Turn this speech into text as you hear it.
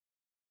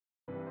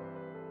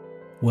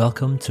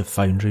Welcome to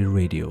Foundry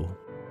Radio.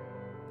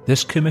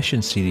 This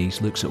commission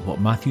series looks at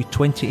what Matthew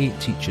 28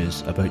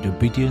 teaches about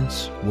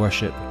obedience,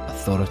 worship,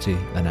 authority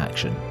and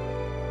action.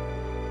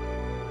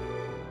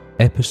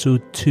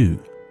 Episode 2,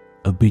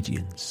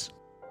 Obedience.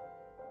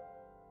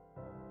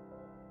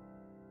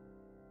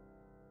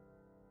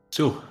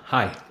 So,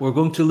 hi, we're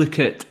going to look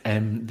at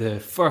the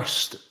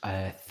first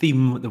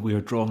theme that we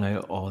are drawing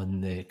out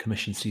on the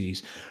commission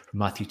series from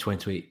Matthew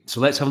 28. So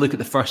let's have a look at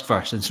the first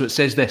verse. And so it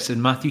says this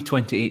in Matthew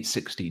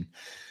 28:16.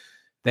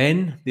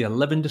 Then the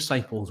 11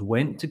 disciples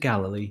went to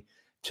Galilee,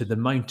 to the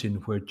mountain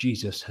where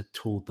Jesus had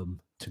told them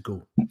to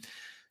go.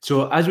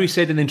 So as we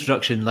said in the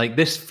introduction, like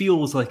this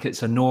feels like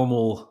it's a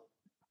normal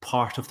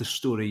part of the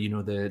story. You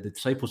know, the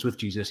disciples with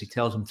Jesus, he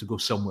tells them to go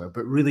somewhere,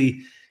 but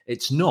really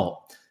it's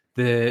not.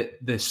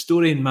 The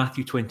story in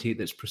Matthew 28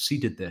 that's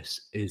preceded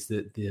this is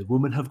that the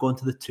women have gone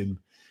to the tomb.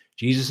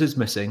 Jesus is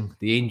missing.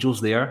 The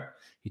angel's there.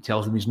 He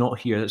tells them he's not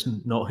here. That's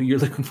not who you're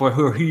looking for.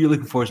 Who you're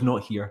looking for is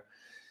not here.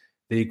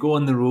 They go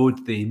on the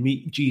road. They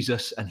meet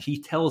Jesus, and he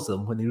tells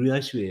them, when they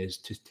realize who he is,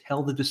 to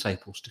tell the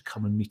disciples to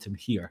come and meet him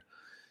here.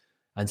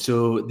 And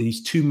so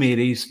these two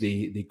Marys,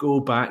 they go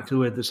back to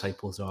where the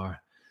disciples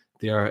are.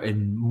 They are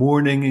in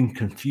mourning and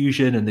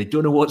confusion, and they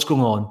don't know what's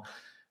going on.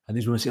 And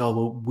these women say, oh,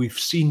 well, we've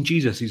seen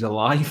Jesus. He's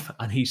alive,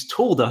 and he's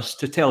told us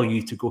to tell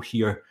you to go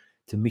here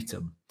to meet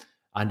him.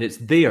 And it's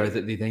there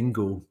that they then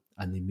go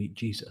and they meet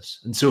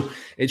Jesus. And so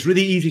it's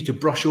really easy to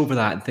brush over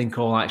that and think,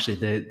 oh, actually,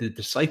 the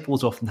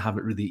disciples often have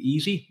it really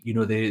easy. You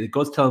know,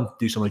 God's telling them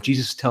to do something,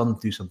 Jesus is telling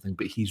them to do something,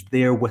 but he's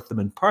there with them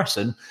in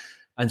person.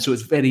 And so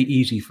it's very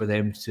easy for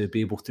them to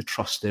be able to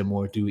trust him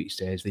or do what he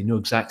says. They know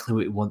exactly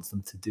what he wants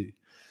them to do.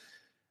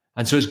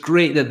 And so it's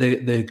great that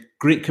the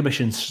Great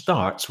Commission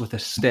starts with a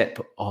step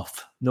of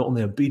not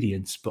only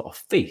obedience, but of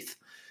faith.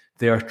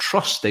 They are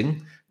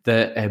trusting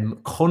that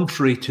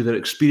contrary to their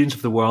experience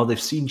of the world, they've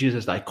seen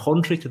Jesus die.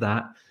 Contrary to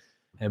that,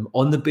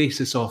 on the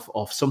basis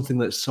of something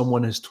that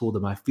someone has told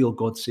them, I feel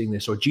God saying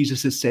this, or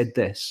Jesus has said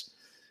this,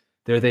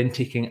 they're then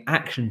taking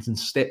actions and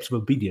steps of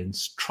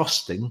obedience,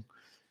 trusting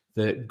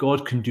that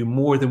God can do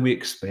more than we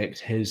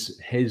expect.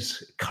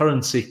 His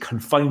currency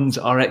confounds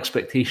our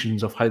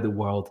expectations of how the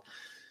world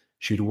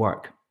should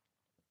work.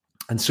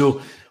 And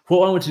so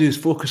what I want to do is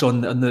focus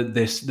on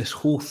this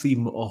whole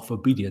theme of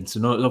obedience.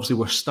 And obviously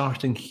we're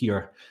starting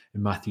here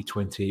in Matthew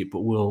 28,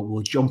 but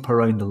we'll jump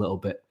around a little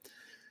bit.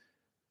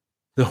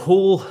 The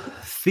whole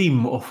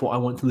theme of what I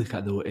want to look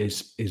at, though,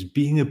 is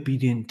being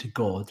obedient to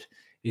God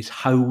is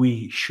how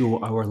we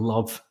show our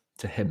love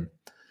to him.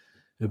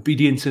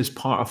 Obedience is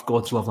part of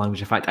God's love language.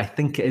 In fact, I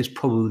think it is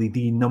probably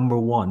the number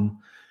one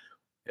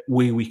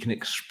way we can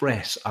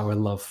express our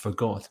love for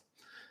God.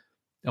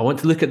 I want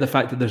to look at the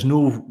fact that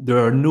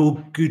there are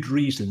no good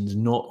reasons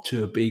not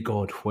to obey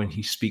God when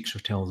he speaks or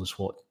tells us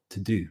what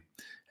to do.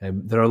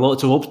 There are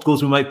lots of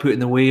obstacles we might put in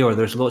the way, or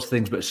there's lots of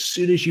things, but as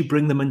soon as you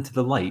bring them into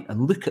the light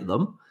and look at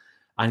them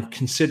and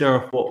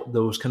consider what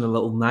those kind of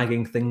little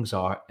nagging things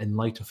are in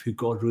light of who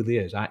God really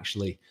is,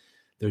 actually,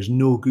 there's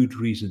no good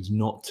reasons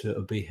not to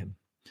obey him.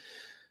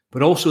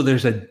 But also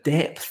there's a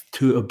depth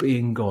to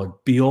obeying God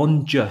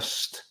beyond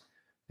just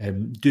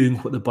doing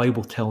what the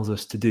Bible tells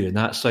us to do. And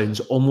that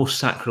sounds almost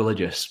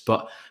sacrilegious,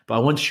 but I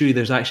want to show you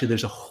there's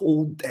a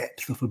whole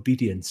depth of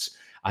obedience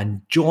and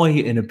joy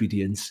in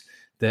obedience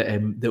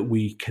that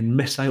we can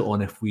miss out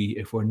on if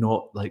we're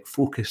not like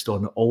focused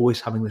on always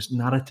having this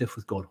narrative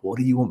with God. What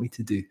do you want me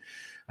to do?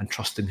 And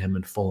trusting him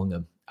and following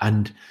him.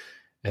 And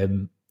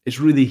it's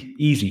really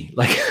easy.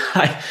 Like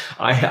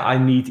I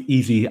need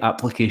easy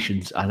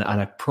applications, and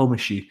I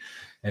promise you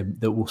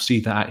that we'll see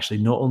that actually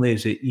not only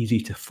is it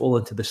easy to fall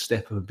into the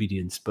step of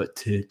obedience, but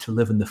to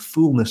live in the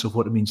fullness of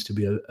what it means to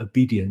be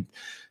obedient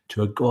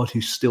to a God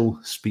who still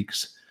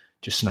speaks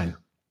just now.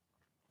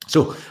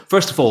 So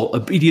first of all,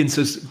 obedience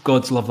is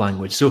God's love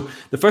language. So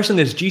the first thing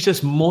is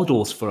Jesus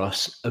models for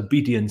us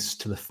obedience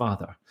to the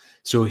Father.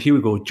 So here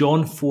we go,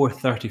 John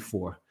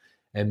 4:34.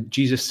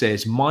 Jesus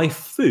says, my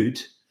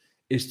food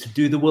is to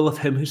do the will of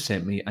him who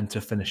sent me and to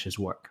finish his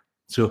work.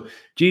 So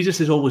Jesus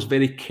is always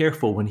very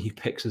careful when he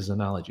picks his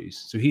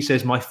analogies. So he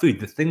says, my food,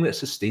 the thing that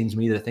sustains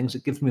me, the things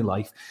that gives me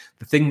life,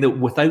 the thing that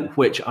without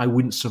which I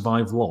wouldn't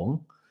survive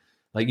long.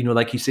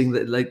 Like he's saying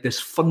that like this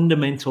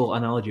fundamental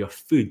analogy of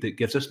food that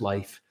gives us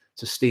life,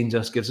 sustains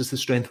us, gives us the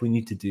strength we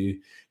need to do,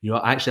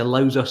 actually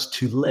allows us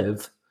to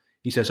live.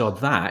 He says,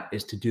 that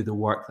is to do the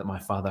work that my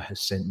Father has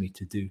sent me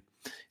to do.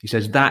 He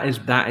says that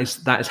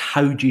is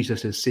how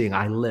Jesus is saying,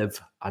 I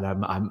live and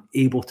I'm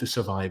able to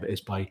survive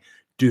is by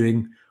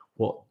doing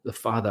what the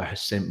Father has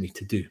sent me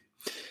to do.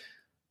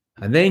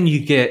 And then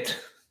you get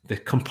the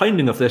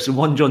compounding of this in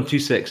 1 John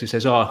 2:6. He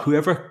says,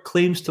 whoever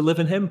claims to live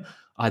in him,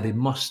 they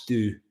must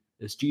do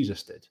as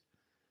Jesus did.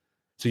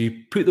 So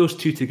you put those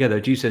two together.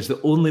 Jesus says,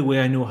 the only way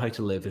I know how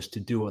to live is to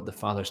do what the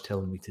Father's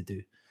telling me to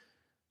do.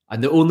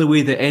 And the only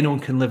way that anyone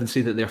can live and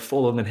say that they're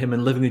following in him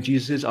and living in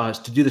Jesus is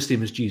to do the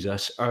same as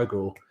Jesus.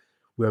 Ergo,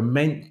 we're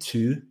meant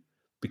to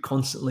be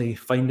constantly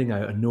finding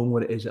out and knowing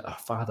what it is that our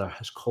Father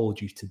has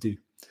called you to do.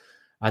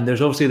 And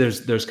there's obviously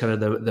there's kind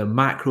of the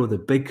macro, the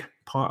big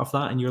part of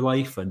that in your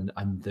life, and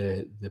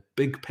the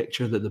big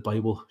picture that the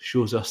Bible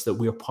shows us, that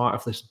we're part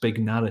of this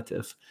big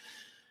narrative.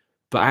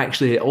 But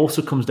actually, it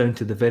also comes down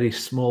to the very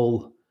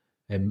small,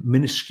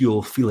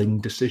 minuscule feeling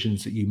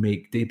decisions that you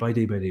make day by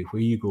day by day,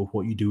 where you go,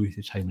 what you do with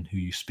your time, and who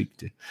you speak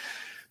to.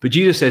 But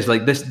Jesus says,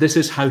 like, this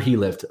is how he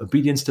lived: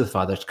 obedience to the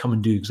Father, to come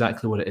and do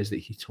exactly what it is that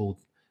he told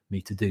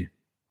me to do.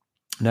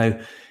 Now,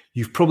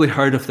 you've probably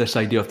heard of this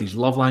idea of these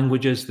love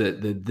languages, the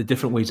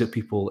different ways that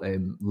people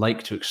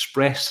like to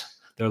express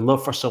their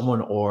love for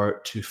someone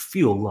or to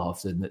feel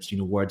loved, and it's,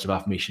 words of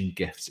affirmation,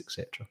 gifts,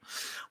 etc.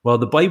 Well,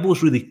 the Bible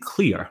is really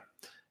clear,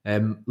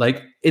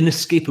 like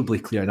inescapably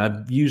clear. And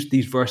I've used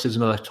these verses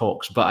in other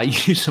talks, but I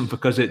use them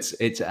because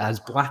it's as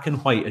black and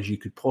white as you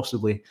could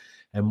possibly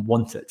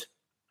want it.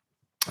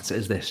 It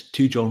says this,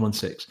 2 John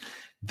 1:6.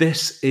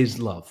 This is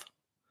love.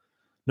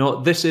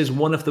 No, this is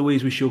one of the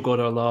ways we show God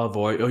our love,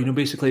 or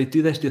basically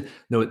do this.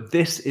 No,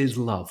 this is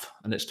love.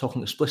 And it's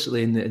talking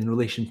explicitly in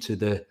relation to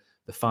the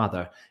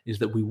Father, is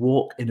that we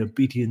walk in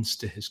obedience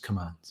to his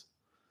commands.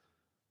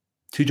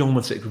 2 John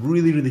 1:6,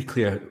 really, really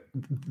clear.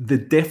 The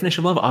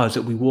definition of love is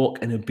that we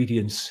walk in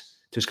obedience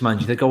to his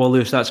commands. You think, oh, well,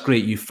 Lewis, that's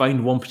great. You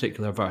find one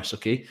particular verse,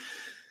 okay?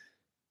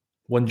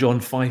 1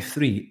 John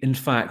 5:3. In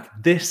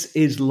fact, this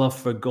is love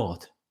for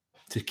God,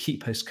 to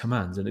keep his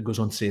commands. And it goes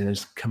on to say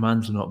his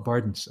commands are not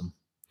burdensome.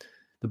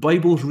 The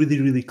Bible is really,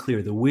 really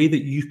clear. The way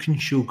that you can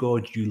show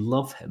God you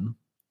love him,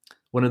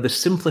 one of the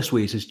simplest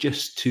ways is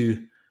just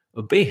to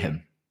obey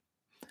him,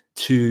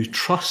 to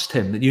trust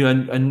him.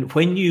 And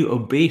when you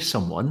obey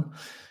someone,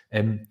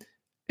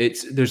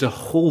 there's a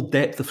whole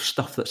depth of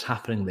stuff that's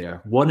happening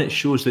there. One, it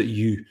shows that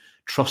you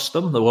trust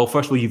them. Well,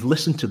 first of all, you've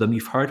listened to them.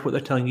 You've heard what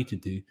they're telling you to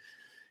do.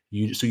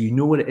 So you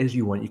know what it is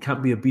you want. You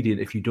can't be obedient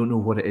if you don't know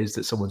what it is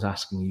that someone's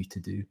asking you to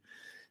do.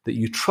 That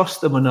you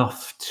trust them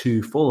enough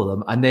to follow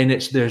them. And then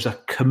there's a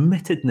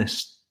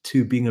committedness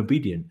to being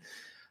obedient.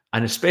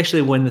 And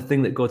especially when the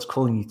thing that God's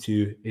calling you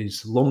to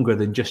is longer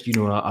than just,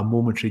 a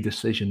momentary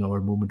decision or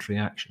a momentary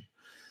action.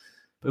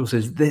 The Bible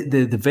says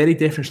the very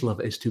definition of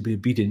love is to be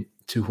obedient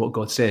to what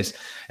God says.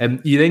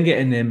 You then get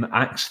in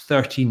Acts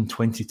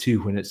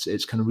 13:22, when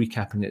it's kind of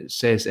recapping it. It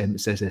says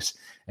this.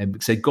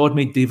 It said, God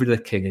made David a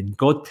king, and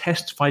God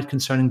testified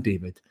concerning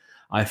David.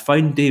 I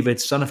found David,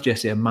 son of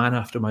Jesse, a man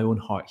after my own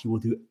heart. He will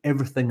do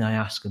everything I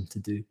ask him to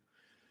do.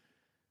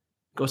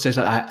 God says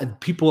that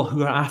people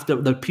who are after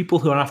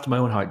my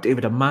own heart.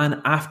 David, a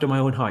man after my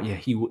own heart. Yeah,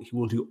 he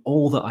will do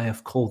all that I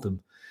have called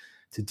him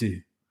to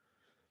do.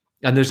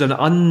 And there's an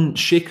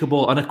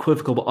unshakable,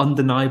 unequivocal, but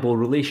undeniable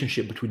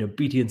relationship between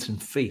obedience and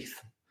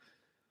faith.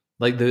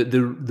 Like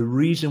the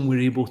reason we're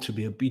able to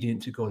be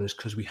obedient to God is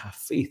because we have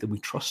faith and we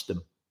trust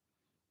him.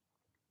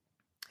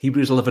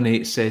 Hebrews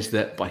 11:8 says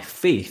that by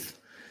faith,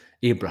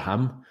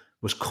 Abraham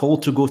was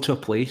called to go to a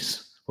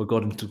place where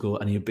God wanted him to go,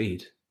 and he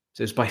obeyed. It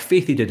says by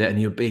faith he did it and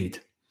he obeyed.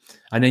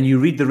 And then you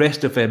read the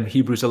rest of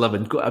Hebrews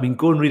 11. Go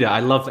and read it.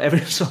 I love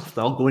every so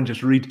often I'll go and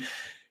just read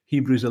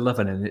Hebrews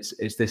 11, and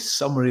it's this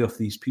summary of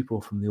these people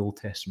from the Old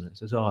Testament. It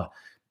says,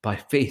 by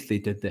faith they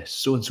did this,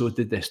 so-and-so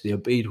did this, they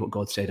obeyed what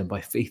God said, and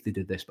by faith they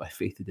did this, by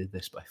faith they did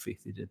this, by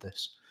faith they did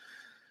this.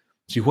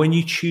 See, when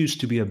you choose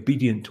to be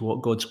obedient to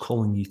what God's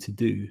calling you to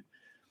do,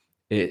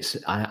 it's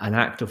an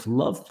act of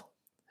love.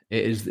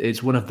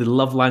 It's one of the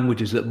love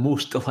languages that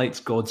most delights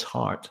God's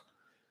heart.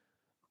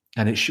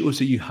 And it shows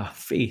that you have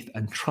faith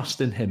and trust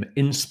in him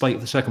in spite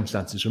of the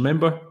circumstances.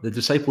 Remember, the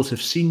disciples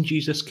have seen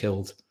Jesus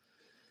killed.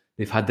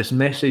 They've had this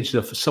message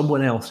of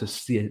someone else has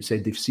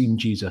said they've seen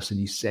Jesus and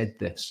he said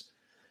this.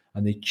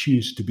 And they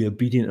choose to be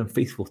obedient and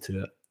faithful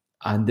to it.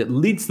 And it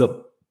leads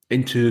them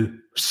into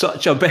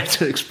such a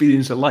better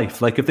experience of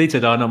life. Like if they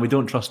said, oh no, we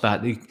don't trust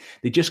that,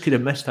 they just could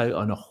have missed out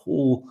on a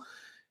whole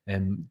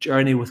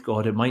journey with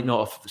God. It might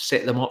not have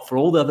set them up for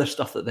all the other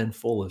stuff that then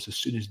follows as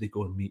soon as they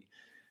go and meet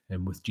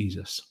with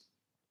Jesus.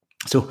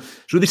 So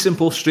it's really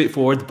simple,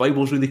 straightforward. The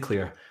Bible's really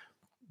clear.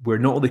 We're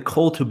not only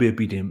called to be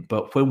obedient,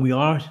 but when we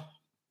are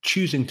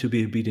choosing to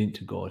be obedient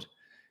to God,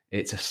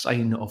 it's a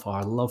sign of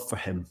our love for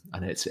him,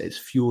 and it's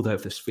fueled out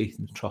of this faith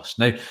and trust.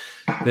 Now,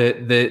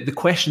 the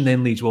question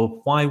then leads,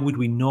 well, why would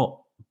we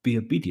not be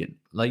obedient?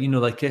 Like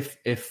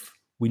if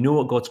we know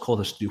what God's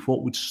called us to do,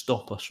 what would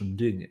stop us from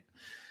doing it?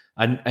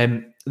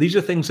 And these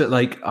are things that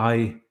there'll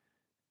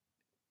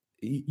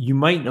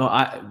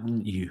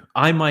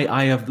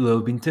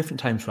been different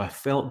times where I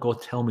felt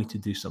God tell me to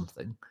do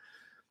something,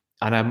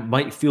 and I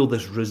might feel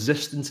this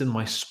resistance in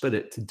my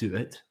spirit to do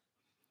it.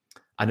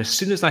 And as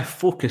soon as I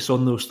focus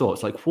on those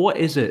thoughts, like what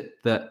is it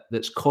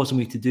that's causing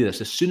me to do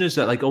this? As soon as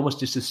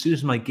as soon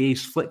as my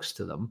gaze flicks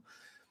to them,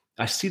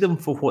 I see them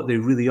for what they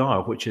really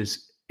are, which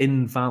is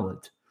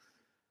invalid.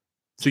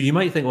 So you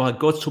might think, well,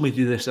 God's told me to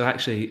do this, and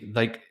actually,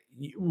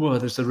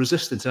 there's a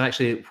resistance, and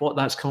actually, what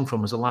that's come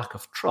from is a lack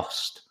of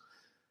trust.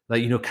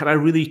 Can I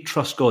really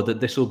trust God that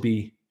this will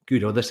be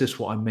good, or this is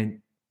what I'm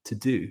meant to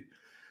do?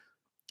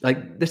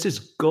 This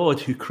is God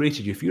who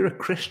created you. If you're a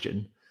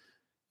Christian,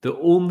 the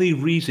only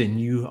reason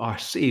you are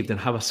saved and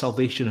have a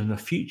salvation and a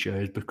future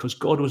is because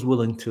God was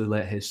willing to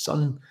let his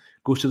son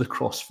go to the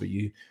cross for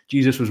you.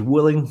 Jesus was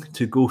willing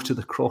to go to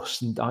the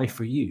cross and die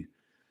for you.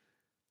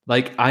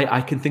 Like,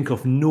 I can think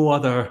of no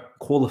other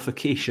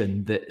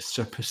qualification that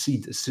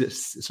supersedes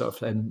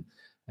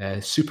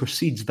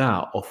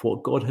that of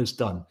what God has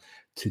done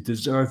to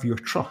deserve your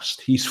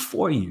trust. He's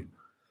for you.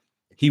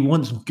 He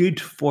wants good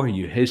for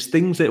you. His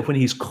things that when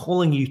he's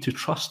calling you to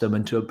trust him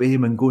and to obey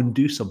him and go and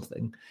do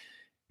something,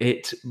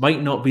 it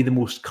might not be the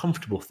most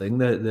comfortable thing.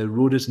 The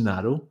road is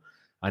narrow,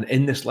 and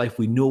in this life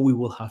we know we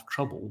will have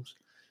troubles.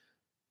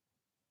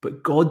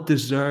 But God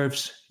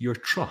deserves your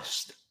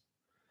trust.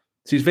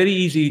 So it's very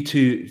easy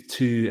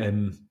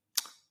to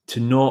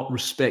not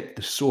respect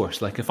the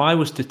source. Like, if I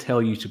was to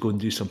tell you to go and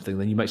do something,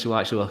 then you might say, well,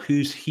 actually,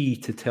 who's he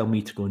to tell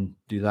me to go and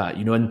do that?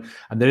 And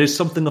there is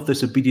something of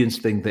this obedience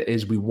thing that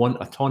is, we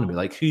want autonomy.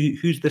 Like,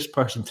 who's this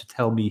person to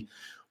tell me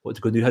what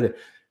to go and do?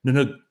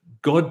 No,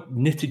 God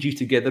knitted you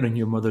together in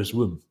your mother's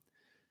womb.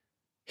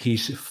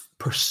 He's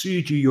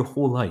pursued you your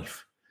whole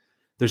life.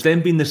 There's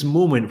then been this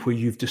moment where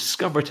you've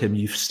discovered him,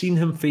 you've seen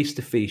him face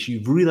to face,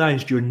 you've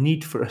realized your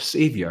need for a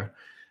savior,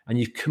 and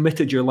you've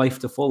committed your life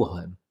to follow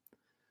him.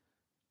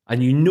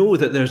 And you know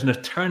that there's an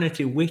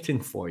eternity waiting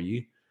for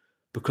you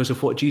because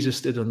of what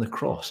Jesus did on the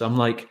cross. I'm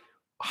like,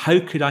 how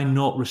could I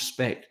not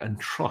respect and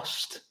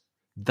trust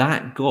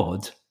that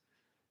God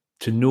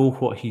to know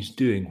what he's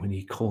doing when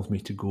he calls me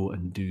to go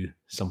and do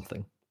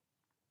something?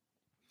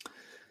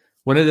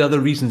 One of the other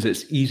reasons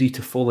it's easy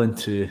to fall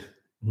into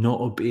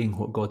not obeying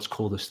what God's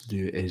called us to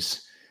do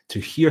is to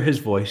hear his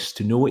voice,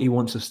 to know what he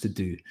wants us to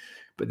do,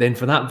 but then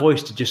for that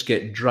voice to just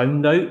get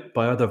drowned out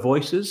by other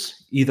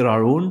voices, either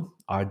our own,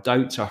 our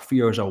doubts, our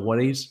fears, our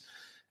worries.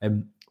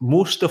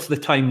 Most of the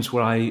times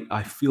where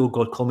I feel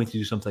God call me to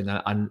do something,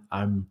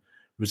 I'm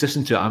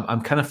resistant to it.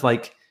 I'm kind of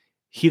like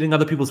hearing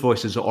other people's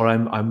voices, or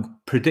I'm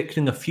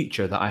predicting a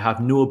future that I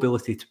have no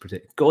ability to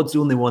predict. God's the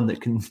only one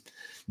that can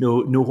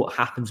know what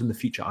happens in the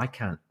future. I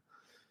can't.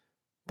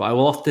 But I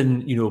will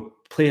often,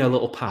 play a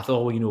little path.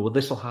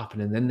 This will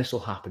happen, and then this will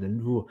happen,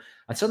 and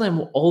suddenly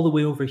I'm all the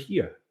way over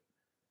here.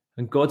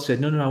 And God said,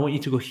 no, I want you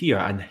to go here.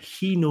 And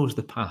he knows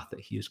the path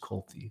that he has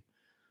called to you.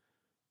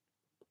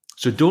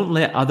 So don't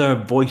let other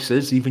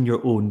voices, even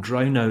your own,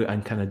 drown out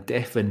and kind of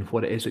deafen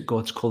what it is that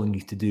God's calling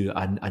you to do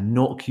and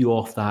knock you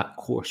off that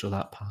course or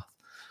that path.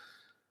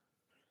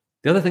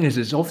 The other thing is,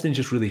 it's often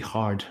just really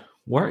hard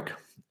work.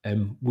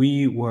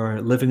 We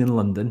were living in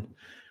London.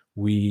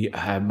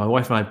 My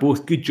wife and I,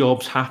 both good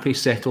jobs, happy,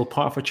 settled,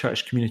 part of a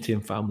church community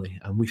and family.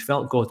 And we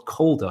felt God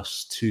called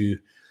us to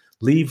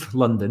leave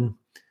London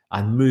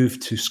and move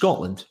to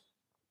Scotland.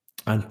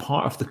 And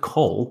part of the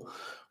call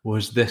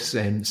was this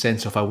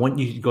sense of,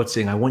 God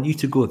saying, I want you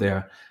to go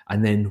there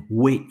and then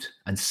wait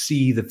and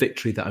see the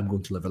victory that I'm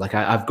going to deliver. Like,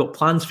 I've got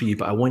plans for you,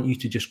 but I want you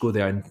to just go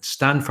there and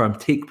stand firm,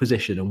 take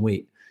position and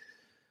wait.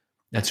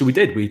 And so we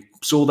did. We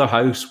sold our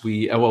house.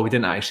 We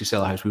didn't actually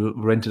sell our house. We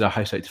rented our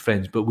house out to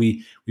friends, but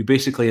we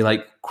basically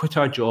quit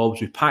our jobs.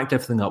 We packed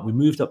everything up. We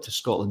moved up to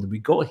Scotland and we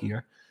got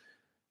here.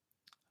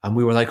 And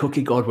we were like,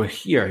 okay, God, we're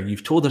here.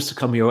 You've told us to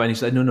come here. And he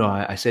said, no,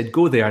 I said,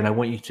 go there and I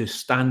want you to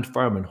stand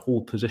firm and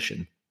hold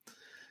position.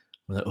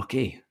 We're like,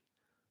 okay.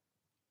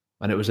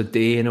 And it was a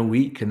day and a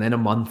week and then a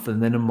month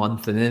and then a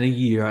month and then a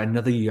year,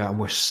 another year. And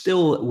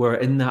we're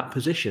in that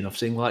position of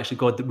saying, well, actually,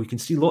 God, that we can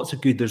see lots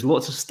of good. There's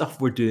lots of stuff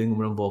we're doing and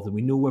we're involved in.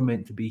 We know we're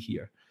meant to be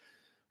here.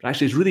 But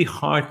actually, it's really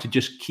hard to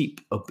just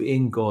keep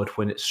obeying God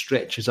when it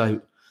stretches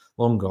out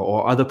longer,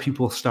 or other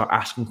people start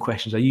asking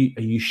questions. Are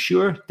you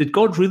sure? Did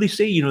God really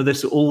say,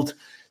 this old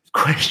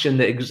question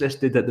that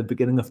existed at the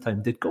beginning of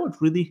time? Did God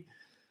really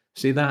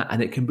say that?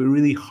 And it can be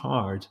really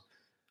hard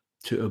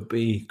to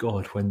obey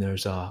God when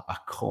there's a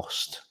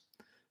cost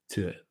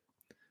to it.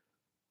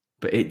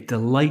 But it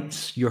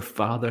delights your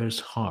Father's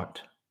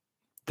heart.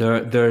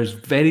 There's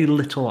very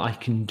little I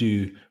can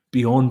do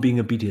beyond being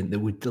obedient that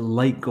would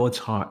delight God's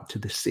heart to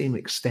the same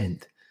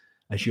extent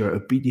as your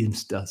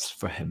obedience does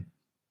for him.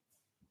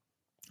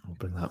 I'll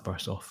bring that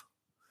verse off.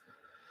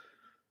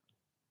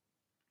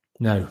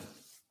 Now,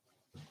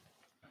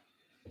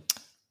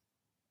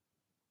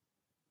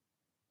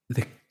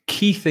 the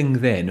key thing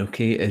then,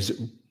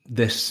 is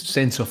this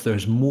sense of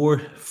there's more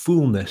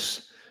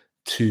fullness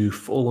to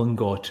following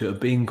God, to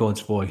obeying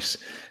God's voice,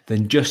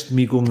 than just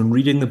me going and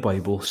reading the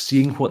Bible,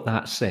 seeing what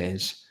that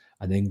says,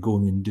 and then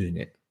going and doing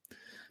it.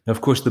 Now, of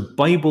course, the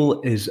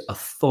Bible is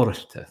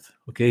authoritative.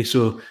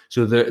 So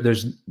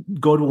there's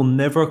God will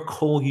never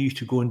call you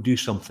to go and do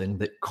something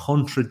that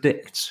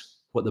contradicts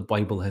what the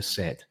Bible has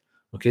said.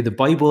 The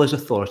Bible is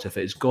authoritative.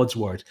 It's God's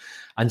word.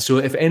 And so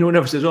if anyone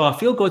ever says, I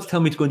feel God's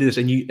telling me to go and do this,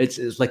 and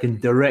it's like in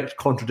direct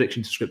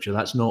contradiction to Scripture,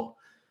 that's not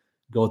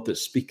God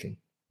that's speaking.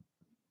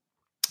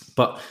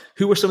 But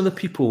who were some of the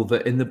people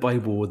that in the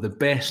Bible were the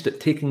best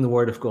at taking the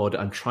word of God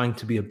and trying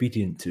to be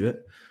obedient to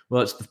it?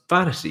 Well, it's the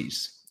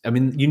Pharisees. I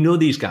mean,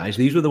 these guys.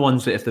 These were the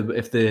ones that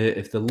if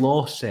the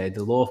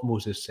law of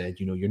Moses said,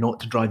 you're not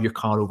to drive your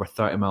car over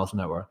 30 miles an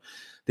hour,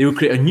 they would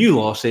create a new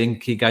law saying,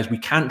 okay, guys, we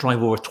can't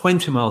drive over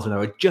 20 miles an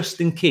hour just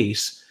in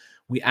case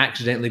we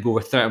accidentally go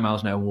over 30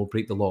 miles an hour and we'll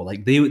break the law.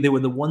 Like they were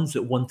the ones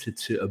that wanted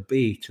to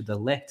obey to the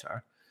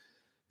letter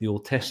the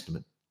Old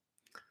Testament.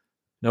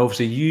 Now,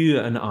 obviously, you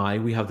and I,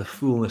 we have the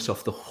fullness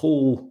of the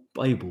whole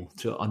Bible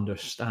to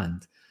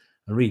understand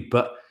and read.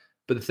 But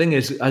the thing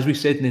is, as we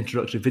said in the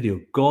introductory video,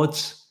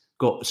 God's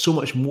got so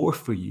much more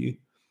for you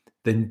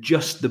than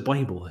just the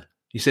Bible.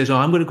 He says, oh,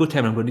 I'm going to go to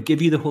heaven. I'm going to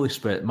give you the Holy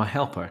Spirit, my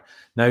helper.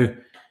 Now,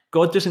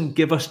 God doesn't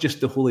give us just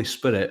the Holy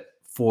Spirit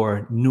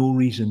for no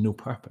reason, no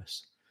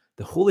purpose.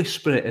 The Holy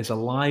Spirit is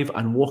alive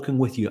and walking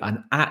with you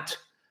and at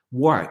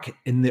work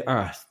in the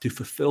earth to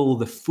fulfill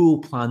the full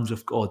plans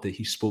of God that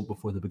he spoke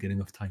before the beginning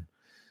of time.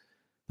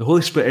 The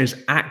Holy Spirit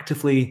is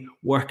actively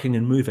working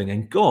and moving,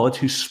 and God,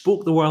 who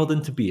spoke the world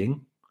into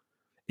being,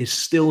 is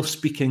still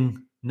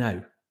speaking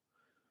now.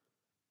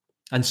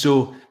 And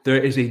so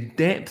there is a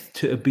depth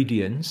to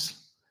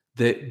obedience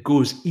that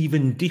goes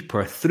even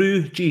deeper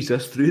through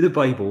Jesus, through the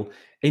Bible,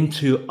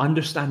 into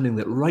understanding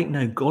that right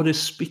now God is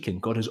speaking.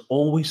 God is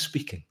always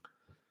speaking.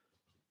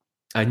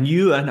 And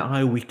you and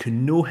I, we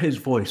can know his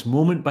voice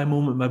moment by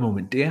moment by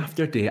moment, day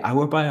after day,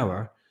 hour by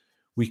hour.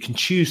 We can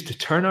choose to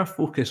turn our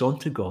focus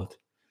onto God,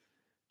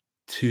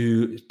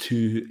 to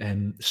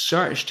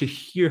search to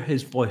hear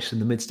his voice in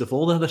the midst of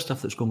all the other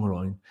stuff that's going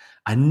on,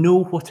 and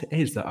know what it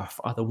is that our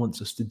Father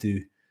wants us to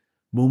do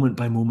moment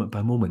by moment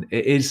by moment.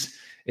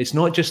 It's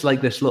not just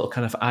like this little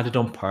kind of added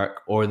on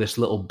perk or this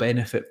little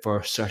benefit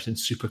for certain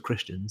super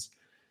Christians.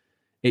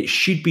 It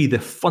should be the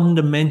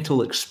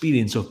fundamental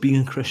experience of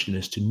being a Christian,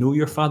 is to know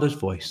your Father's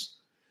voice,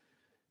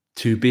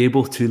 to be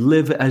able to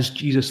live as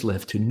Jesus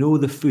lived, to know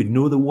the food,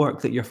 know the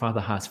work that your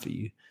Father has for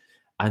you,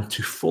 and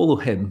to follow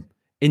him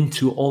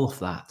into all of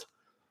that.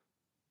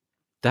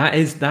 That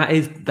is,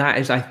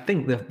 I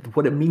think,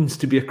 what it means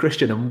to be a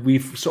Christian. And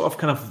we've sort of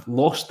kind of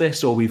lost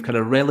this, or we've kind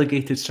of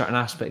relegated certain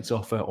aspects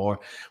of it, or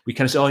we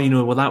kind of say,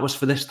 oh, well, that was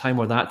for this time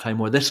or that time,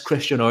 or this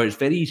Christian, or it's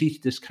very easy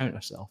to discount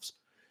ourselves.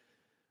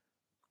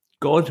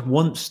 God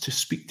wants to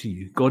speak to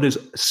you. God is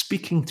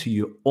speaking to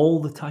you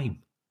all the time.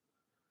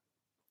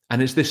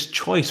 And it's this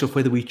choice of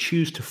whether we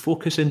choose to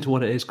focus into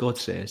what it is God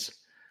says,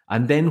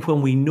 and then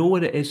when we know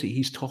what it is that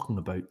he's talking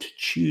about, to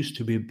choose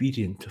to be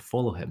obedient, to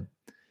follow him.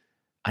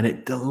 And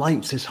it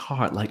delights his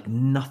heart like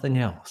nothing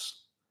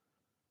else.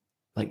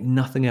 Like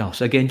nothing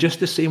else. Again, just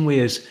the same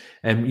way as,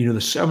 the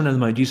Sermon on the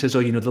Mount, Jesus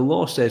says, the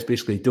law says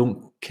basically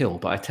don't kill.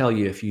 But I tell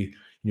you, if you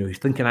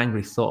think an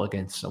angry thought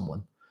against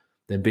someone,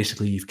 then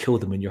basically you've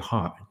killed them in your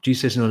heart.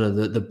 Jesus says, no,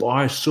 the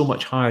bar is so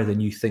much higher than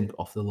you think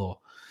of the law.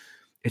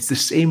 It's the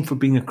same for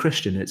being a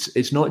Christian.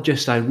 It's not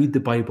just I read the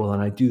Bible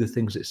and I do the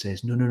things it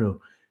says. No.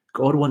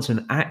 God wants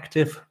an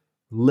active,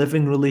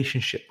 living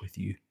relationship with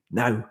you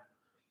now,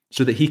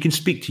 so that he can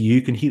speak to you,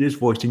 you can hear his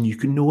voice, and you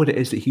can know what it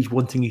is that he's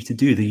wanting you to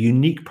do, the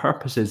unique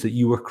purposes that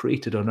you were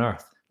created on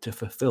earth to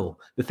fulfill,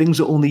 the things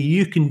that only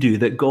you can do,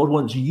 that God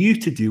wants you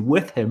to do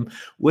with him,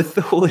 with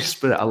the Holy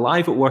Spirit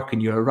alive at work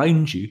in you,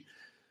 around you,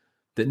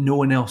 that no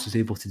one else is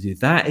able to do.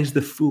 That is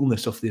the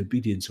fullness of the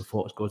obedience of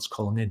what God's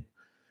calling in.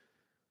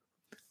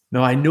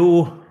 Now, I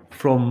know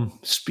from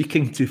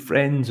speaking to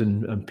friends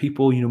and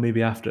people,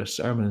 maybe after a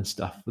sermon and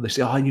stuff, where they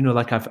say,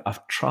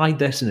 I've tried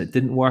this and it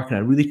didn't work, and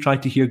I really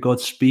tried to hear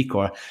God speak,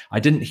 or I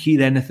didn't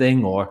hear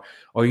anything, or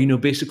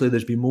basically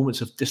there's been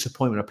moments of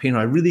disappointment or pain, or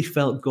I really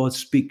felt God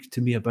speak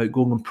to me about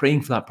going and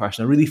praying for that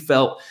person. I really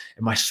felt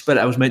in my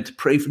spirit I was meant to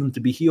pray for them to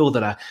be healed,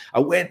 and I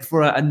went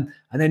for it, and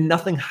then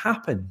nothing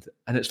happened.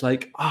 And it's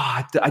like,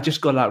 I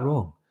just got that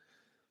wrong.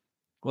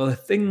 Well, the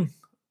thing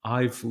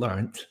I've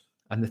learned,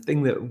 and the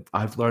thing that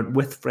I've learned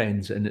with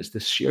friends, and it's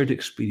this shared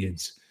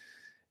experience,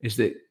 is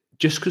that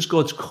just because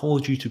God's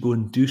called you to go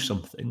and do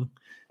something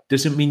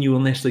doesn't mean you will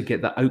necessarily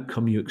get the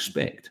outcome you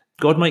expect.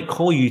 God might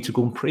call you to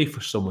go and pray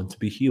for someone to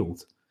be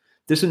healed.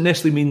 Doesn't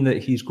necessarily mean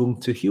that he's going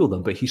to heal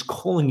them, but he's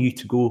calling you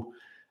to go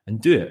and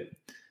do it.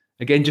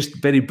 Again,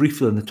 just very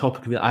briefly on the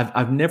topic of it,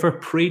 I've never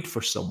prayed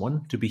for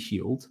someone to be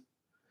healed,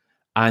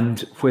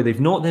 and where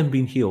they've not then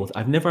been healed,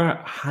 I've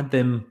never had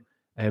them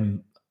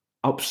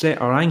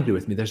upset or angry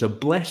with me. There's a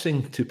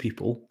blessing to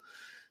people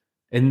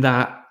in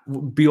that,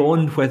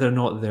 beyond whether or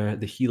not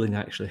the healing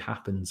actually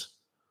happens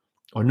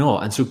or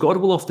not. And so God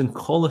will often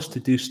call us to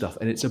do stuff,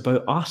 and it's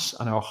about us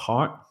and our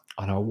heart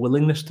and our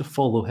willingness to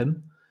follow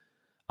him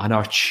and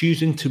our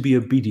choosing to be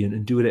obedient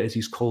and do what it is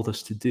he's called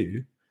us to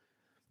do.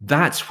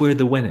 That's where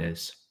the win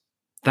is.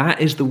 That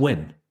is the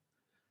win.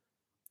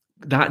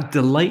 That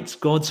delights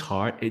God's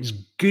heart. It's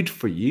good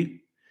for you.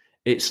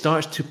 It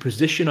starts to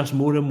position us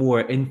more and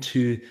more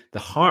into the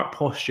heart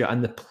posture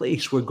and the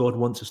place where God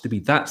wants us to be.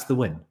 That's the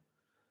win.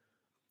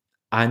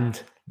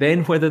 And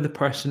then whether the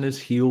person is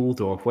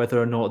healed, or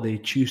whether or not they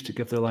choose to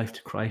give their life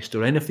to Christ,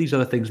 or any of these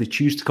other things, they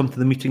choose to come to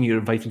the meeting you're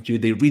invited to,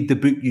 they read the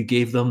book you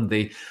gave them,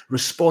 they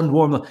respond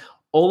warmly,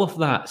 all of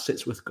that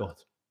sits with God.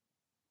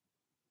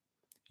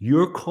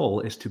 Your call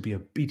is to be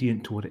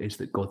obedient to what it is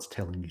that God's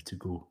telling you to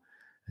go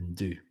and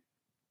do.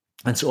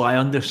 And so I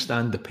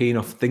understand the pain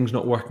of things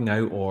not working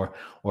out, or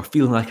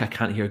feeling like I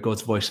can't hear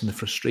God's voice, and the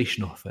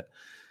frustration of it.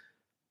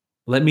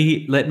 Let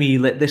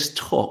this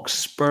talk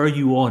spur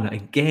you on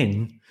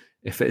again,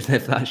 if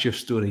that's your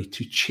story,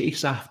 to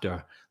chase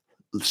after,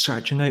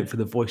 searching out for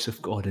the voice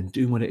of God and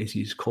doing what it is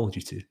he's called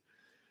you to.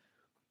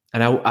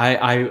 And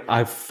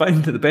I've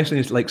found that the best thing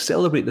is like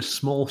celebrate the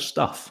small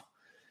stuff.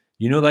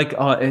 You know, like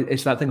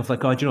it's that thing of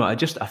like, do you know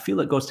what? I feel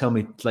like God's telling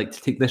me like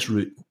to take this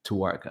route to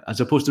work, as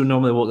opposed to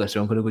normally walk this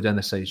way. I'm going to go down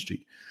this side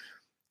street.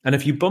 And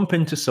if you bump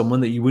into someone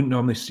that you wouldn't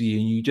normally see,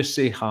 and you just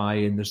say hi,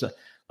 and there's a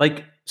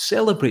like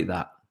celebrate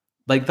that.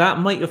 Like that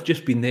might have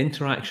just been the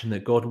interaction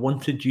that God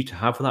wanted you to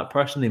have with that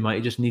person. They might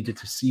have just needed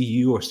to see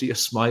you or see a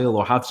smile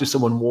or have just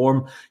someone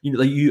warm. You know,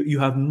 like you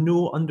have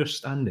no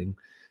understanding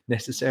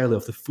necessarily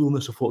of the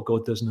fullness of what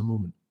God does in a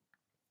moment.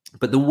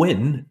 But the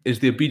win is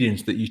the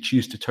obedience that you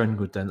choose to turn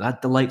God down.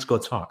 That delights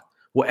God's heart.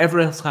 Whatever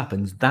else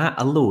happens, that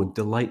alone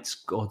delights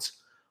God's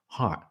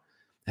heart.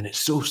 And it's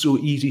so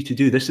easy to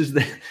do. This is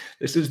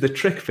the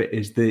trick of it,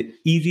 is the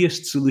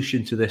easiest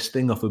solution to this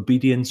thing of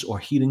obedience or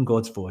hearing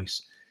God's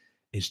voice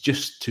is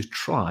just to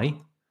try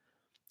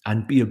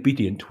and be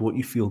obedient to what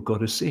you feel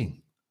God is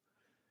saying.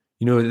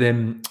 You know,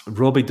 then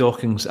Robbie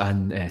Dawkins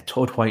and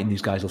Todd White and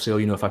these guys will say,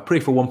 if I pray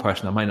for one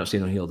person, I might not see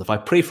anyone healed. If I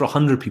pray for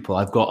 100 people,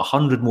 I've got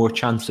 100 more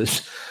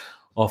chances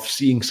of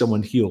seeing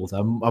someone healed.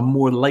 I'm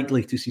more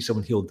likely to see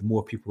someone healed the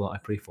more people that I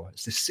pray for.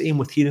 It's the same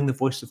with hearing the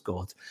voice of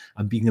God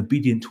and being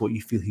obedient to what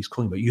you feel he's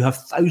calling about. You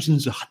have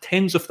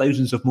tens of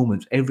thousands of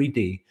moments every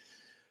day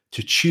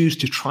to choose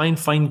to try and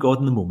find God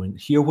in the moment,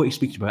 hear what he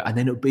speaks about, and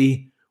then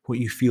obey what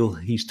you feel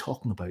he's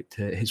talking about,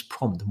 to his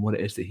prompt and what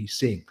it is that he's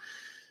saying.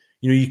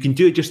 You can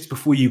do it just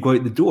before you go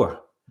out the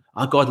door.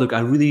 God, look,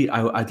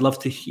 I'd love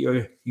to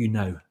hear you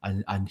now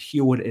and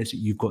hear what it is that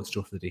you've got to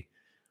do for the day.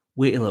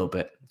 Wait a little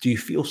bit. Do you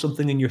feel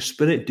something in your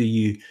spirit? Do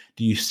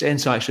you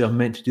sense, actually, I'm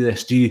meant to do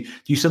this? Do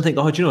you something,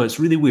 it's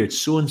really weird.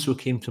 So-and-so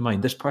came to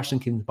mind. This person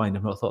came to mind.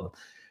 I've not thought of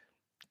them.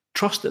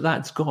 Trust that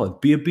that's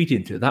God. Be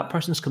obedient to it. That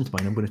person's come to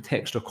mind. I'm going to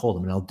text or call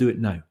them, and I'll do it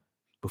now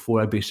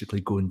before I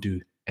basically go and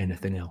do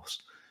anything else.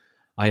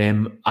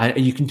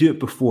 You can do it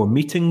before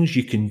meetings.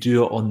 You can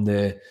do it on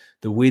the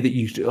way that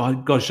you do. Oh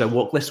God, should I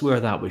walk this way or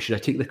that way? Should I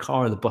take the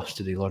car or the bus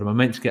today, Lord? Am I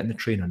meant to get in the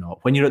train or not?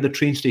 When you're at the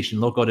train station,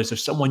 Lord God, is there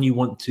someone you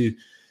want to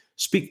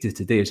speak to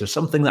today? Is there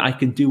something that I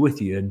can do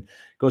with you? And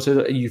God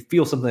says, you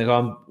feel something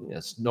like,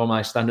 it's normally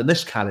I stand in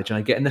this carriage and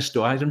I get in this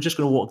door. I'm just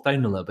going to walk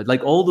down a little bit.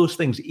 Like all those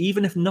things,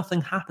 even if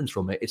nothing happens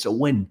from it, it's a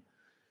win.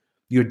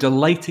 You're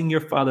delighting your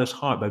Father's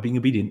heart by being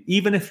obedient.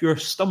 Even if you're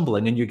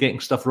stumbling and you're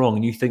getting stuff wrong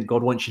and you think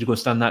God wants you to go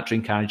stand in that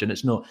train carriage and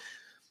it's not,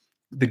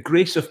 the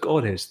grace of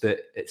God is that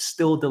it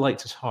still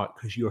delights his heart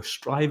because you're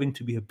striving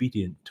to be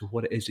obedient to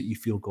what it is that you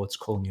feel God's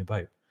calling you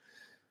about.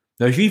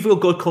 Now, if you feel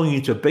God calling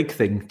you to a big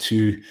thing,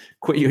 to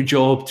quit your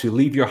job, to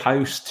leave your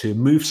house, to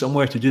move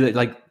somewhere, to do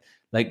that,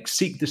 like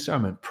seek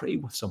discernment, pray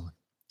with someone.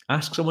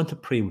 Ask someone to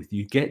pray with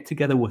you. Get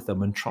together with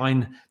them and try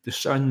and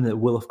discern the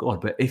will of God.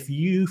 But if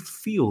you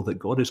feel that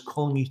God is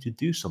calling you to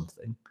do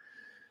something,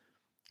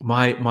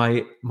 my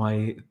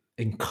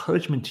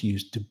encouragement to you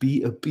is to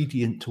be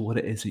obedient to what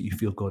it is that you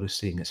feel God is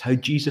saying. It's how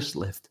Jesus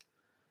lived.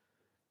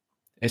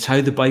 It's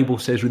how the Bible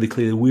says really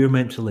clearly we're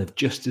meant to live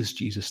just as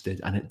Jesus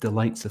did, and it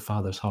delights the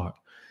Father's heart.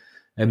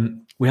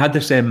 We had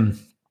this, it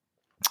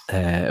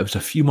was a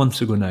few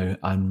months ago now,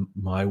 and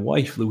my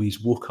wife,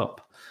 Louise, woke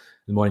up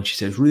in the morning. She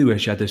said, it's really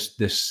weird. She had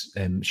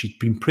she'd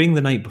been praying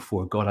the night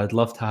before, God, I'd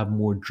love to have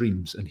more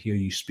dreams and hear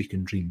you speak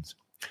in dreams.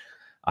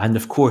 And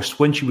of course,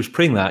 when she was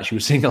praying that, she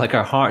was saying like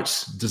her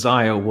heart's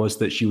desire was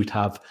that she would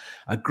have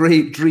a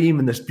great dream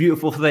and this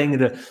beautiful thing.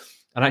 And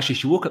actually,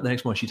 she woke up the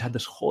next morning, she'd had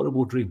this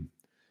horrible dream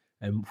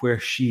where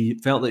she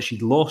felt that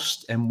she'd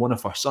lost one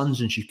of her sons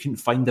and she couldn't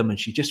find him. And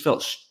she just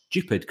felt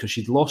stupid because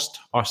she'd lost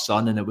her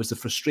son. And it was the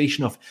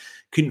frustration of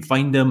couldn't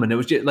find him. And it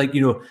was just like,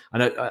 and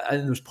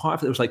there was part of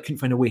it that was like, couldn't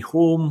find a way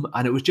home.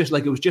 And it was just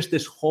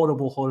this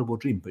horrible, horrible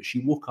dream. But she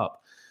woke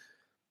up.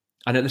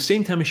 And at the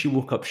same time as she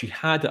woke up, she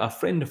had a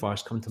friend of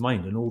ours come to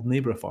mind, an old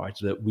neighbour of ours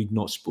that we'd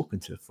not spoken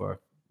to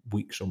for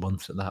weeks or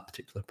months at that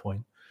particular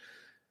point.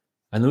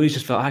 And Louise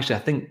just felt, actually, I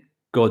think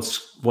God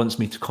wants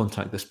me to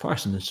contact this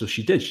person. And so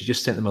she did. She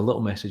just sent them a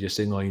little message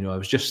saying, I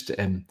was just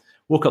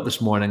woke up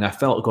this morning. I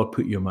felt God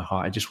put you in my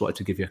heart. I just wanted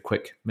to give you a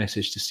quick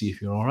message to see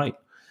if you're all right.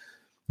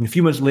 And a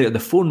few months later, the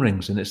phone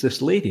rings and it's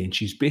this lady and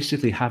she's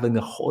basically having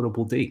a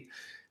horrible day.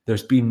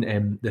 There's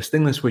been this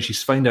thing where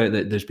she's found out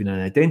that there's been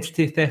an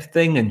identity theft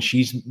thing and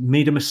she's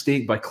made a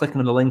mistake by clicking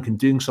on the link and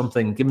doing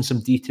something, giving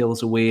some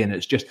details away.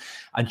 And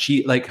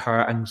she, like,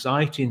 her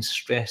anxiety and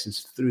stress is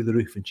through the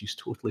roof and she's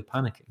totally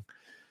panicking.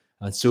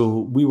 And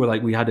so we were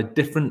like, we had a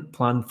different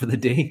plan for the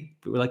day,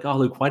 but we're like, oh,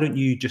 look, why don't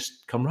you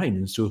just come round?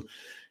 And so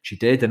she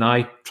did. And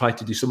I tried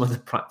to do some of the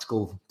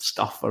practical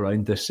stuff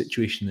around the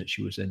situation that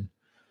she was in.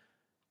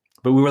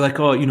 But we were like,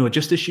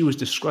 just as she was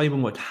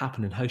describing what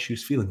happened and how she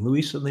was feeling,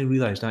 Louise suddenly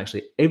realized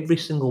actually every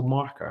single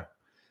marker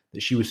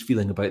that she was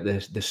feeling about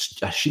this,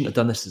 I shouldn't have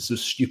done this, it's so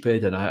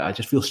stupid, and I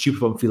just feel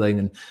stupid what I'm feeling,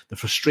 and the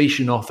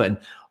frustration of it, and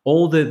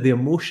all the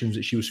emotions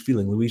that she was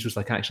feeling. Louise was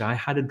like, actually, I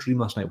had a dream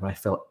last night where I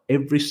felt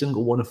every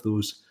single one of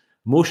those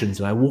emotions,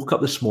 and I woke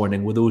up this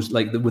morning with those,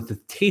 with the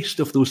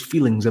taste of those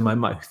feelings in my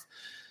mouth,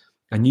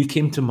 and you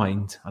came to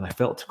mind, and I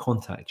felt to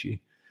contact you.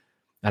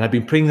 And I've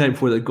been praying that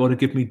before, that God would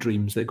give me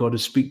dreams, that God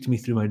would speak to me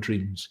through my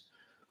dreams.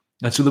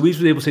 And so Louise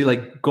was able to say,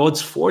 like,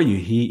 God's for you.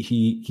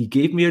 He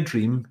gave me a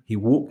dream. He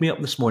woke me up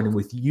this morning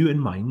with you in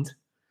mind.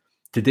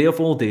 Today of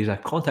all days, I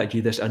contacted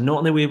you this, and not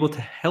only were we able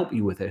to help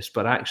you with this,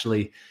 but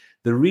actually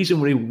the reason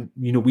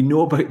we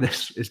know about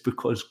this is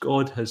because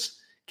God has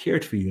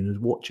cared for you and is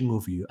watching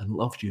over you and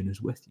loved you and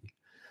is with you.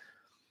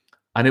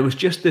 And it was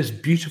just this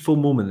beautiful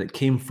moment that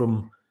came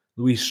from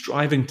Louise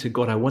striving to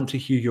God, I want to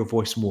hear your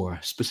voice more.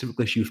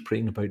 Specifically, she was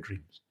praying about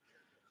dreams.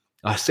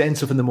 A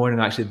sense of in the morning,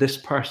 actually, this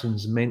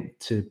person's meant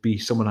to be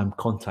someone I'm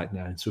contacting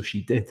now. And so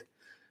she did.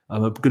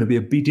 I'm going to be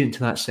obedient to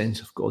that sense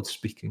of God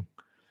speaking.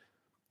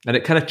 And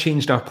it kind of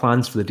changed our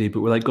plans for the day, but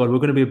we're like, God, we're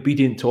going to be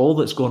obedient to all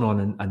that's going on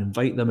and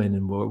invite them in,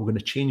 and we're going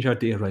to change our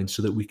day around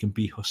so that we can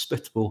be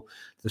hospitable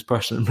to this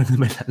person and bring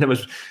them in. And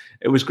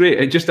it was great.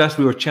 It just as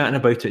we were chatting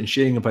about it and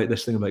sharing about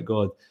this thing about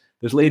God,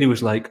 this lady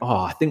was like,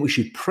 oh, I think we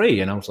should pray.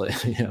 And I was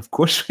like, yeah, of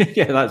course.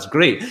 Yeah, that's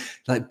great.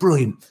 Like,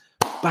 brilliant.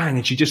 Bang.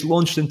 And she just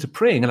launched into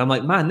praying. And I'm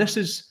like, man, this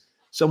is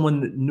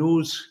someone that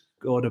knows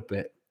God a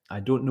bit. I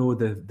don't know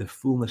the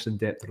fullness and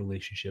depth of the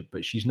relationship,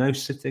 but she's now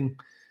sitting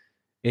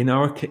in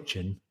our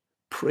kitchen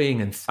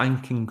praying and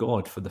thanking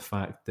God for the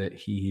fact that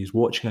he is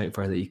watching out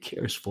for her, that he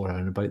cares for her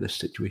and about this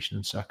situation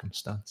and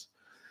circumstance.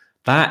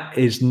 That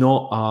is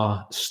not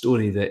a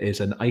story that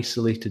is an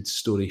isolated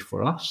story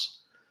for us.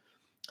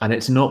 And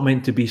it's not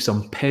meant to be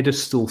some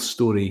pedestal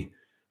story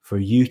for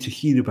you to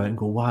hear about and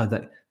go, wow,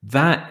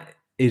 that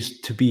is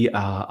to be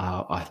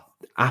a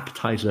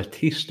appetizer, a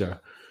taster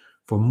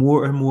for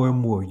more and more and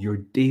more, your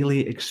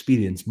daily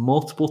experience,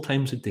 multiple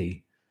times a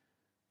day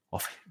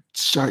of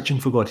searching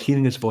for God,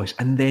 hearing his voice,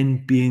 and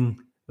then being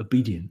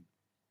obedient.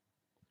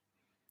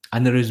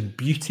 And there is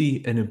beauty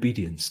in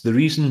obedience. The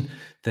reason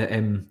that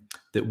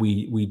that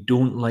we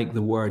don't like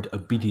the word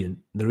obedient,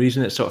 the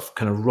reason it sort of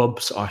kind of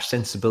rubs our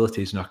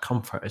sensibilities and our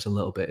comfort is a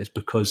little bit, is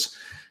because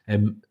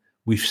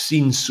we've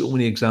seen so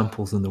many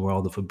examples in the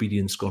world of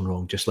obedience gone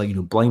wrong, just like,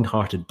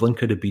 blind-hearted,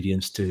 blinkered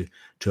obedience to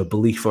a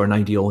belief or an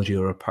ideology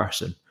or a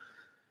person.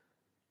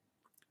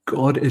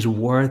 God is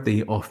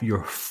worthy of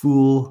your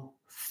full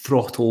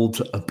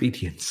throttled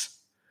obedience.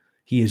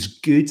 He is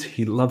good.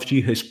 He loves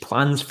you. His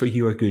plans for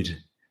you are good.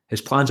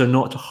 His plans are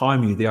not to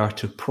harm you. They are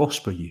to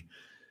prosper you.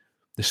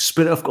 The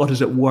Spirit of God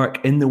is at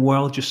work in the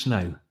world just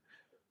now.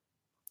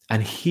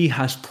 And he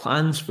has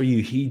plans for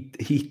you.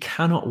 He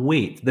cannot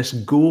wait. This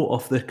go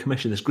of the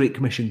commission, this great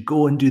commission,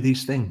 go and do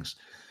these things.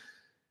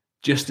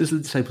 Just as the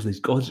disciples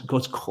did,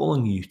 God's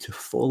calling you to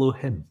follow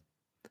him.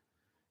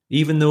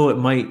 Even though it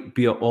might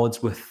be at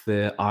odds with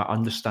our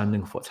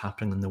understanding of what's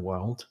happening in the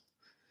world.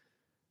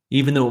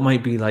 Even though it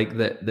might be like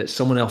that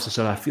someone else has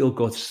said, I feel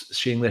God's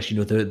sharing this.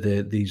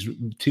 These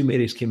two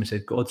Marys came and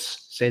said,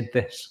 God's said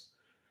this.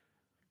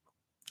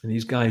 And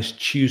these guys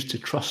choose to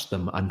trust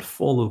them and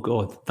follow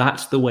God.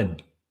 That's the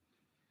win.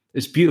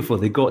 It's beautiful.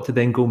 They got to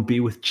then go and be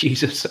with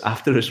Jesus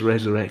after his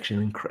resurrection.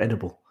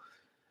 Incredible.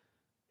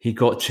 He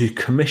got to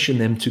commission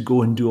them to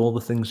go and do all the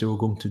things they were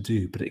going to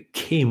do. But it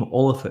came,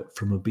 all of it,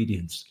 from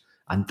obedience.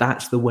 And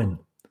that's the win.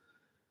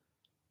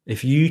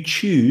 If you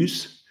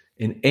choose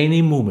in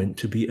any moment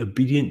to be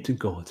obedient to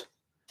God,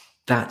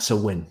 that's a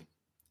win.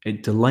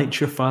 It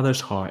delights your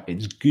Father's heart.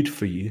 It's good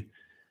for you.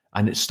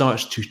 And it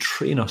starts to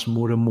train us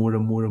more and more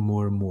and more and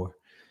more and more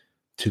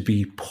to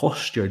be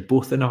postured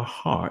both in our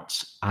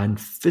hearts and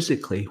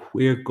physically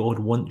where God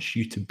wants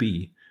you to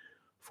be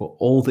for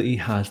all that he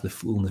has, the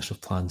fullness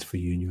of plans for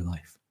you in your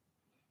life.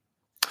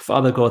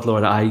 Father God,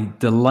 Lord, I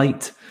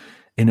delight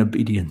in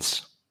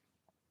obedience.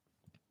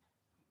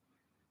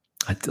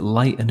 I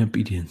delight in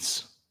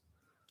obedience,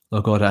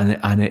 Lord God,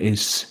 and it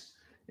is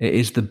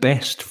the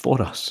best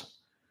for us.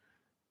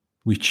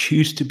 We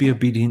choose to be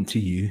obedient to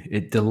you.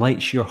 It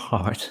delights your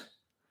heart.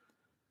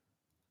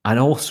 And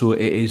also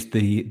it is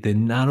the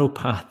narrow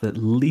path that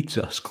leads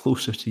us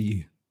closer to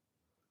you.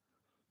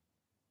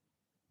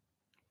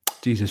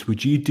 Jesus,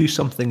 would you do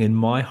something in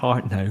my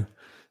heart now?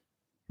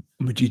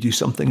 Would you do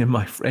something in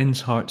my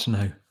friends' hearts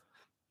now?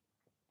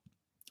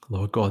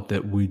 Lord God,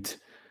 that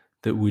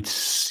would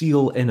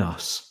seal in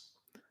us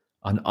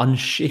an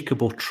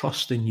unshakable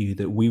trust in you,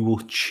 that we will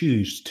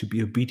choose to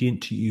be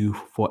obedient to you,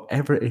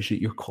 whatever it is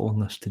that you're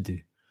calling us to do.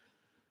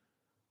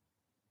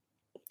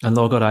 And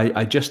Lord God,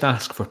 I just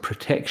ask for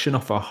protection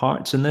of our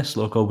hearts in this.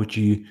 Lord God, would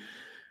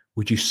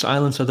you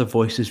silence other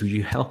voices? Would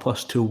you help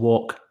us to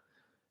walk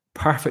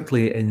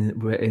perfectly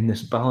in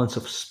this balance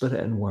of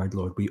spirit and word,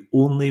 Lord? We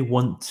only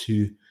want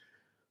to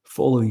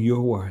follow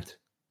your word.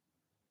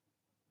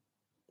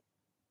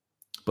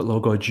 But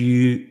Lord God,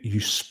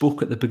 you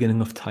spoke at the beginning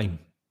of time.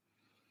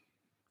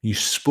 You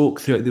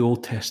spoke throughout the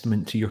Old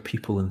Testament to your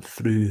people and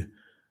through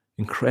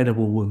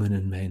incredible women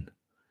and men.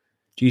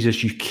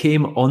 Jesus, you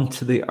came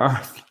onto the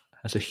earth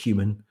as a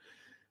human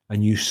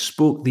and you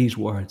spoke these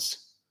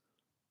words.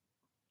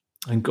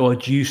 And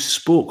God, you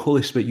spoke,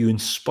 Holy Spirit, you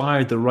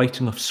inspired the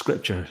writing of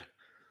Scripture.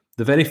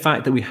 The very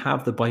fact that we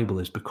have the Bible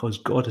is because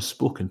God has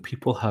spoken.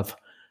 People have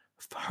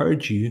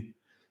heard you.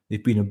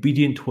 They've been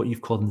obedient to what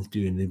you've called them to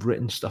do, and they've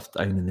written stuff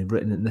down, and they've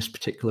written it in this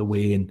particular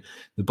way. And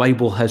the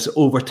Bible has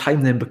over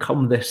time then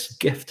become this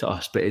gift to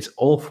us, but it's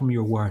all from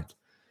your word.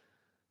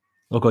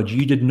 Lord God,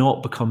 you did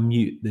not become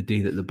mute the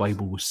day that the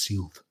Bible was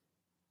sealed.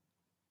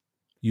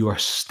 You are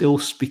still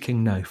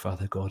speaking now,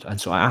 Father God. And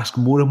so I ask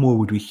more and more,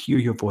 would we hear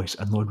your voice?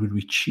 And Lord, would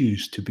we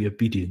choose to be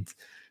obedient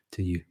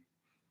to you?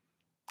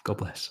 God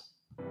bless.